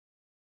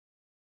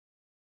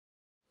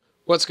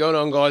What's going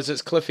on, guys?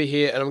 It's Cliffy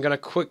here, and I'm going to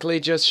quickly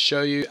just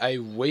show you a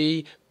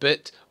wee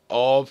bit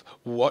of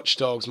Watch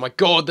Dogs. My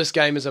god, this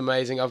game is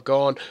amazing. I've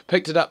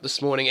picked it up this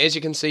morning. As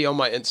you can see on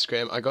my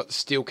Instagram, I got the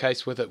steel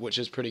case with it, which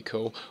is pretty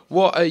cool.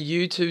 What are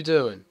you two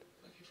doing?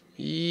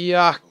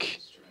 Yuck.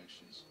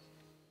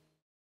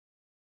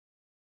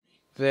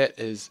 That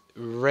is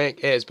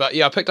rank as. But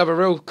yeah, I picked up a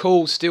real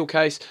cool steel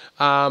case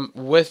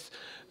with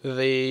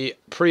the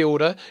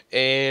pre-order,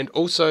 and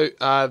also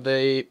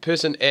the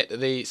person at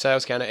the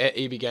sales counter at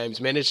EB Games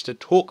managed to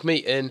talk me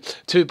in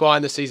to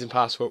buying the season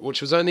pass for it,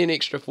 which was only an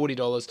extra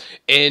 $40,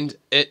 and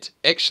it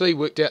actually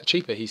worked out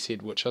cheaper, he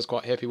said, which I was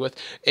quite happy with.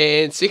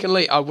 And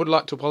secondly, I would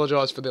like to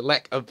apologise for the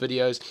lack of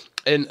videos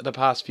in the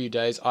past few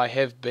days. I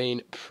have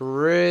been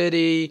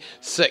pretty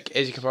sick,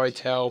 as you can probably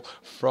tell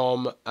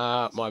from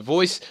my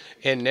voice,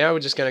 and now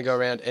we're just going to go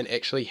around and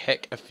actually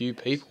hack a few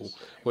people,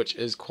 which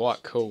is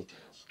quite cool.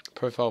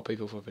 Profile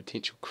people for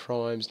potential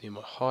crimes near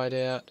my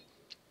hideout.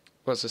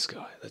 What's this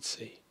guy? Let's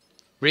see.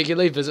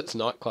 Regularly visits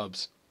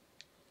nightclubs.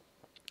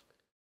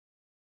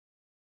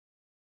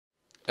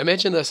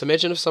 Imagine this.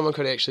 Imagine if someone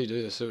could actually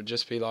do this. It would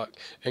just be like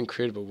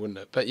incredible, wouldn't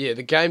it? But yeah,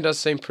 the game does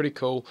seem pretty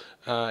cool.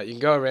 You can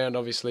go around,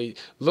 obviously,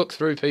 look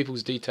through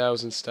people's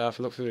details and stuff,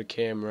 look through the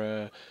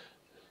camera,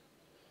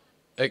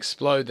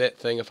 explode that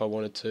thing if I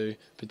wanted to.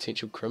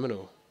 Potential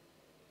criminal.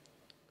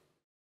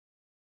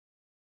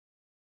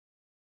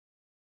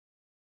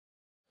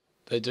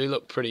 They do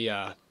look pretty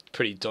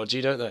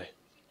dodgy, don't they?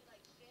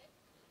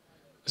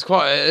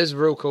 It is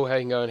real cool how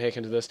you can go and hack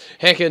into this.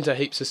 Hack into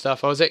heaps of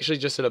stuff. I was actually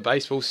just at a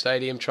baseball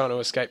stadium trying to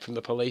escape from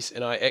the police,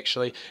 and I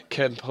actually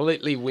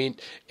completely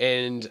went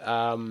and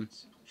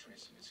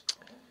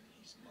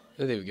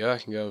oh, there we go, I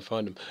can go and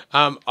find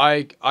them.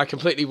 I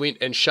completely went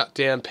and shut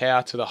down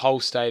power to the whole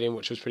stadium,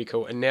 which was pretty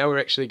cool. And now we're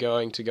actually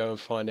going to go and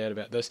find out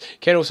about this.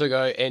 Can also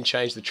go and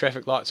change the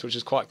traffic lights, which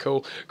is quite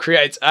cool.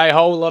 Creates a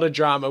whole lot of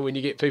drama when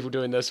you get people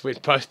doing this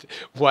with both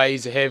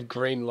ways have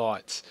green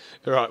lights.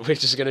 Alright, we're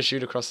just going to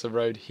shoot across the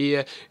road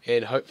here,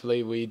 and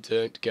hopefully we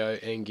don't go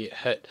and get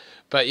hit.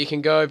 But you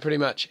can go pretty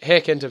much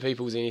hack into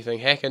people's anything,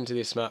 hack into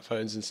their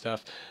smartphones and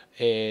stuff.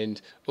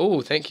 And,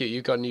 oh, thank you,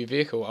 you've got a new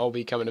vehicle. I'll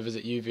be coming to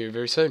visit you very,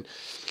 very soon.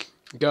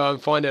 Go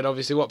and find out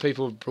obviously what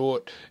people have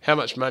brought, how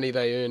much money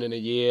they earn in a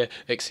year,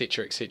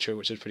 etc, etc,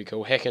 which is pretty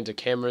cool. Hack into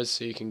cameras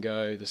so you can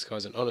go, this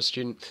guy's an honest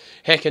student,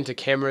 hack into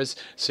cameras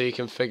so you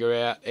can figure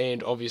out,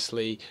 and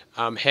obviously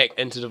hack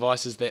into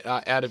devices that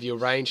are out of your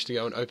range to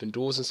go and open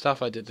doors and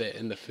stuff. I did that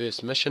in the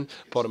first mission,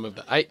 bottom of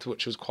the 8th,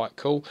 which was quite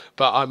cool.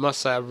 But I must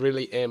say I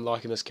really am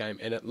liking this game,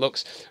 and it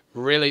looks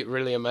really,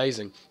 really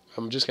amazing.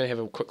 I'm just going to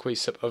have a quick wee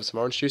sip of some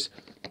orange juice,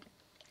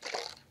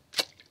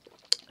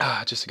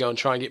 just to go and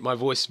try and get my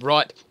voice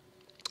right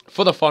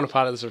for the final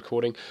part of this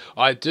recording.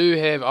 I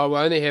will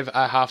only have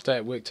a half day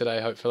at work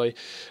today, hopefully,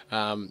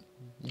 going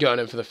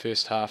in for the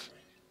first half.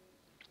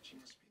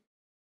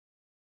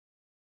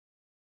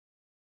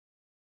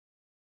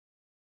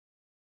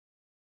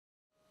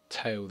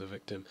 Tail the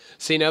victim.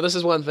 See, now this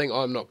is one thing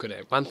I'm not good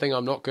at. One thing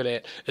I'm not good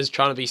at is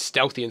trying to be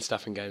stealthy and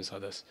stuff in games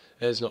like this.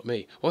 It is not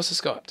me. What's this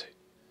guy up to?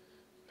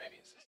 Maybe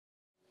it's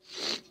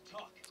this.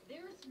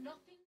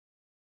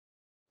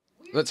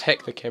 Let's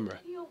hack the camera.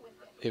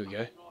 Here we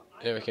go.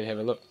 Now we can have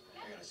a look.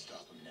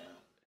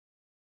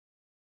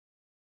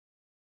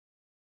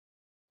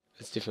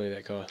 It's definitely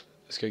that guy.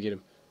 Let's go get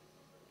him.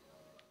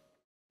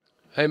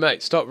 Hey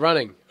mate, stop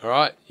running,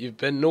 alright? You've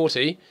been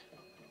naughty.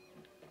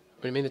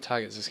 What do you mean the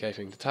target's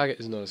escaping? The target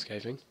is not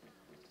escaping.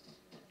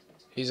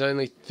 He's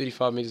only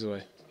 35 meters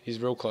away. He's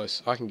real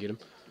close. I can get him.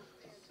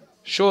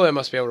 Surely I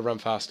must be able to run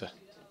faster.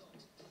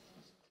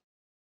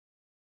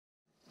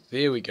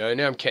 There we go.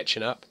 Now I'm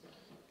catching up.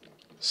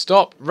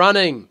 Stop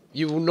running!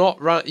 You will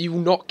not run. You will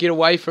not get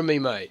away from me,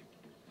 mate.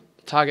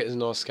 The target is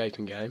not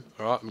escaping, game.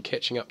 Alright, I'm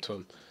catching up to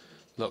him.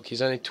 Look,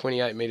 he's only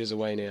 28 meters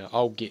away now.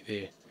 I'll get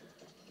there.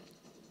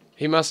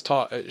 He must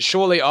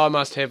surely I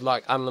must have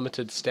like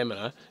unlimited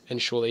stamina,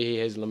 and surely he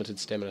has limited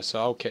stamina, so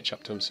I'll catch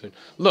up to him soon.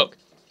 Look!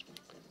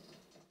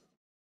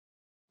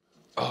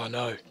 Oh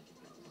no.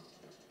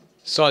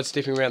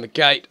 Sidestepping around the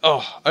gate.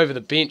 Oh, over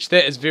the bench.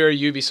 That is very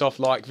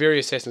Ubisoft-like, very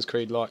Assassin's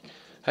Creed-like.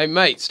 Hey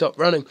mate, stop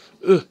running.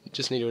 Ugh,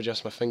 just need to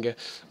adjust my finger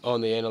on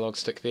the analog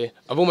stick there.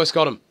 I've almost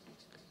got him.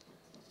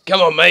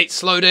 Come on mate,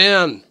 slow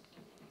down.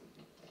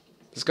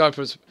 This guy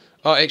was...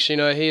 Oh, actually,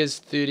 no, he is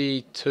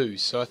 32,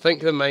 so I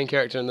think the main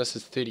character in this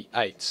is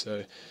 38,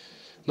 so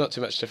not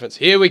too much difference.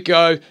 Here we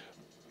go.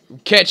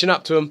 Catching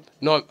up to him.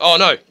 No, oh,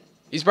 no.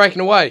 He's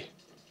breaking away.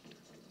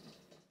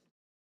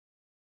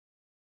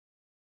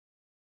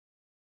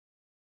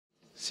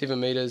 Seven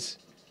meters.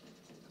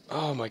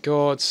 Oh, my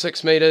God.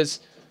 6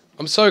 meters.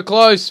 I'm so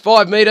close.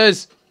 5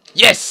 meters.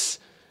 Yes!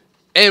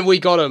 And we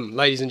got him,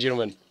 ladies and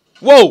gentlemen.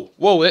 Whoa!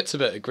 Whoa, that's a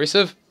bit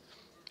aggressive.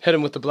 Hit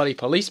him with the bloody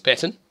police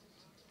baton.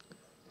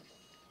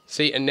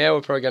 See, and now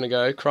we're probably going to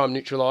go crime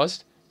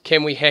neutralised.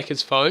 Can we hack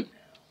his phone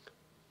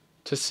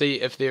to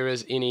see if there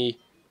is any...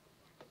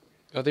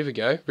 Oh, there we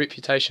go.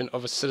 Reputation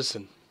of a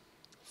citizen.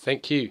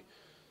 Thank you.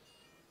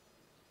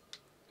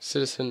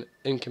 Citizen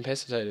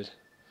incapacitated.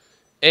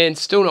 and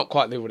still not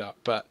quite leveled up,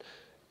 but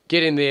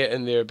getting there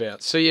and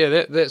thereabouts. So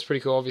yeah, that's pretty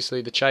cool.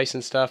 Obviously the chase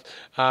and stuff.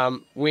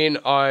 When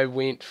I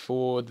went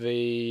for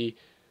the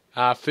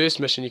first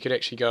mission, you could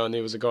actually go and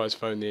there was a guy's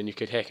phone there and you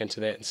could hack into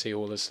that and see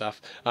all this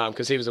stuff,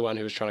 because he was the one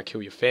who was trying to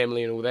kill your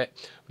family and all that.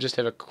 We'll just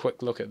have a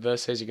quick look at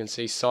this. As you can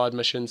see, side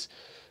missions,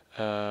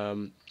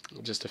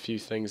 just a few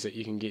things that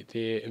you can get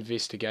there: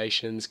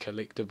 investigations,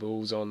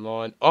 collectibles,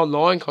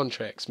 online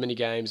contracts, mini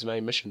games,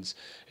 main missions.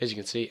 As you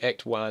can see,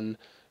 Act 1,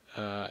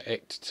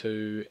 Act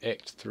 2,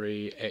 Act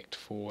 3, Act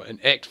 4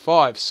 and Act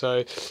 5.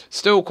 So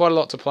still quite a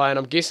lot to play, and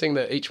I'm guessing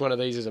that each one of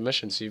these is a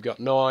mission. So you've got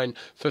 9,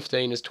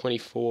 15 is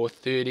 24,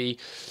 30,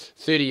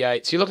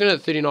 38. So you're looking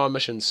at 39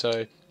 missions,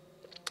 so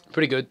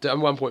pretty good. I'm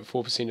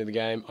 1.4% of the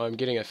game. I'm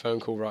getting a phone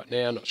call right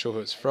now, not sure who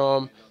it's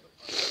from.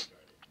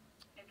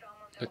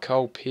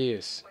 Nicole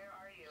Pierce.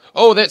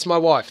 Oh, that's my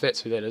wife.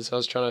 That's who that is. I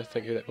was trying to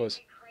think who that was.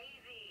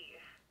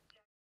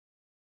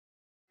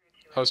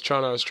 I was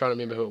trying to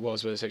remember who it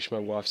was, but it's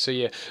actually my wife. So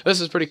yeah, this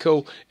is pretty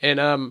cool,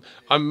 and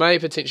I may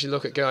potentially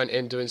look at going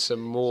and doing some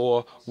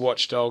more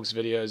Watch Dogs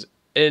videos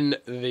in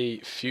the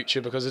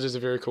future, because it is a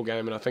very cool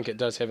game and I think it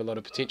does have a lot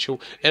of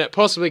potential, and it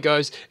possibly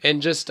goes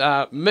and just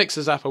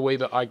mixes up a wee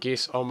bit, I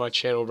guess, on my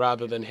channel,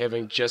 rather than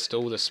having just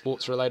all the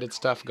sports related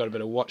stuff. I've got a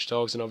bit of Watch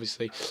Dogs and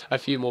obviously a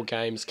few more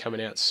games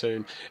coming out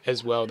soon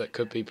as well that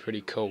could be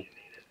pretty cool.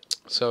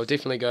 So I'll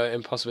definitely go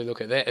and possibly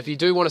look at that. If you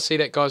do want to see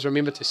that, guys,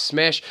 remember to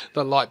smash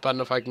the like button.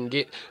 If I can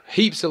get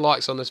heaps of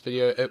likes on this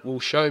video, it will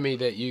show me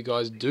that you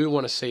guys do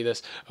want to see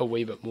this a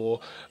wee bit more.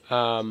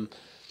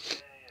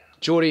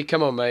 Geordie,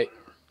 come on, mate.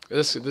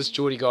 This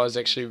Geordie guy is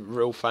actually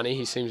real funny.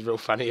 He seems real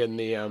funny in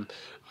the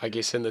I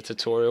guess in the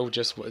tutorial.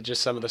 Just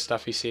some of the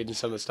stuff he said and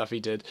some of the stuff he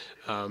did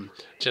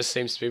just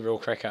seems to be real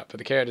crack up. But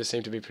the characters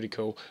seem to be pretty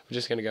cool. We're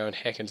just going to go and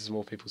hack into some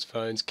more people's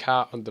phones.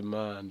 Car on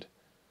demand.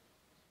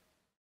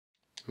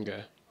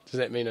 Okay. Does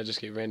that mean I just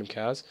get random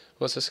cars?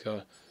 What's this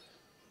guy?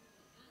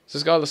 Is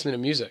this guy listening to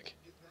music?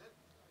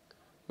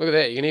 Look at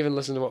that. You can even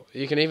listen to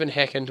you can even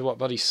hack into what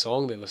bloody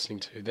song they're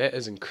listening to. That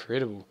is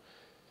incredible.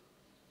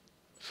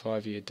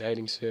 5-year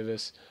dating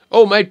service.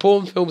 Oh, made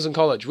porn films in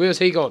college. Where's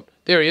he gone?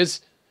 There he is.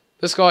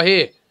 This guy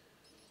here.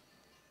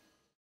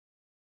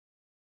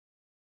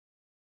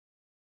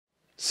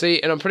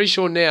 See, and I'm pretty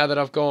sure now that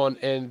I've gone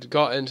and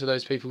got into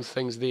those people's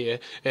things there,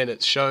 and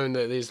it's shown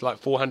that there's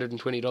like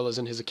 $420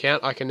 in his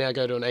account, I can now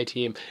go to an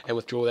ATM and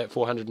withdraw that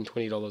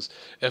 $420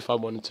 if I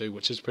wanted to,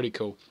 which is pretty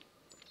cool.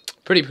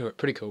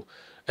 Pretty cool.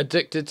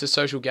 Addicted to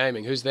social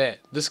gaming. Who's that?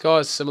 This guy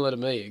is similar to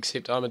me,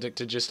 except I'm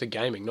addicted just to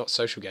gaming, not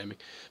social gaming.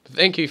 But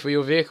thank you for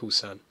your vehicle,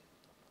 son.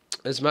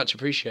 It's much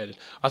appreciated.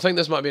 I think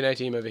this might be an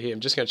ATM over here. I'm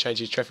just going to change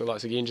these traffic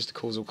lights again just to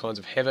cause all kinds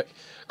of havoc,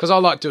 because I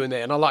like doing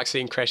that and I like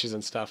seeing crashes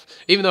and stuff,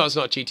 even though it's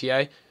not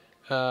GTA.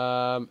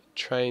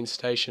 Train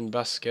station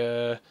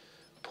busker,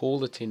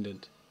 pool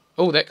attendant.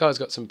 Oh, that guy's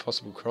got some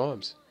possible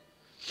crimes.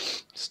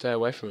 Stay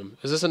away from him.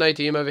 Is this an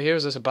ATM over here or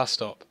is this a bus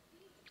stop?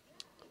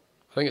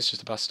 I think it's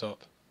just a bus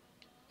stop.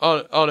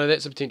 Oh no,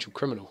 that's a potential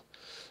criminal.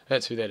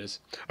 That's who that is.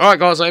 Alright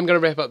guys, I'm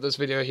going to wrap up this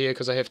video here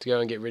because I have to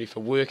go and get ready for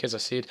work, as I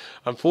said.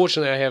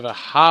 Unfortunately, I have a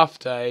half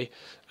day.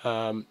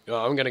 I'm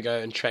going to go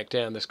and track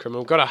down this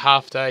criminal. Got a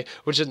half day,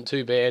 which isn't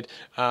too bad.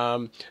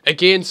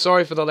 Again,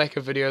 sorry for the lack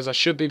of videos. I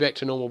should be back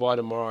to normal by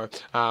tomorrow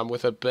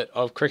with a bit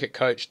of cricket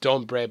coach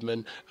Don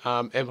Bradman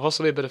and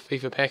possibly a bit of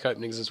FIFA pack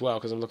openings as well,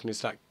 because I'm looking to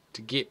start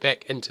to get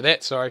back into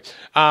that. Sorry.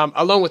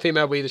 Along with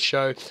MLB The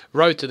Show,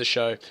 Road to the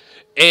Show,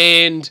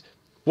 and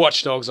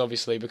Watch Dogs,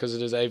 obviously, because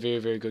it is a very,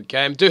 very good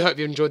game. Do hope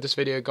you enjoyed this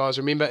video, guys.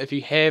 Remember, if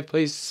you have,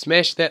 please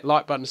smash that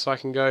like button so I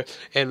can go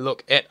and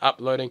look at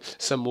uploading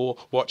some more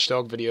Watch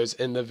Dog videos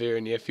in the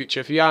very near future.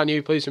 If you are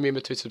new, please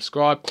remember to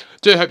subscribe.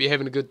 Do hope you're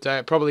having a good day.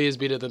 It probably is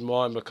better than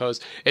mine because,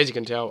 as you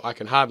can tell, I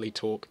can hardly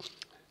talk.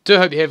 Do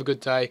hope you have a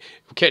good day.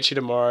 We'll catch you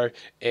tomorrow,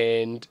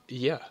 and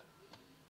yeah.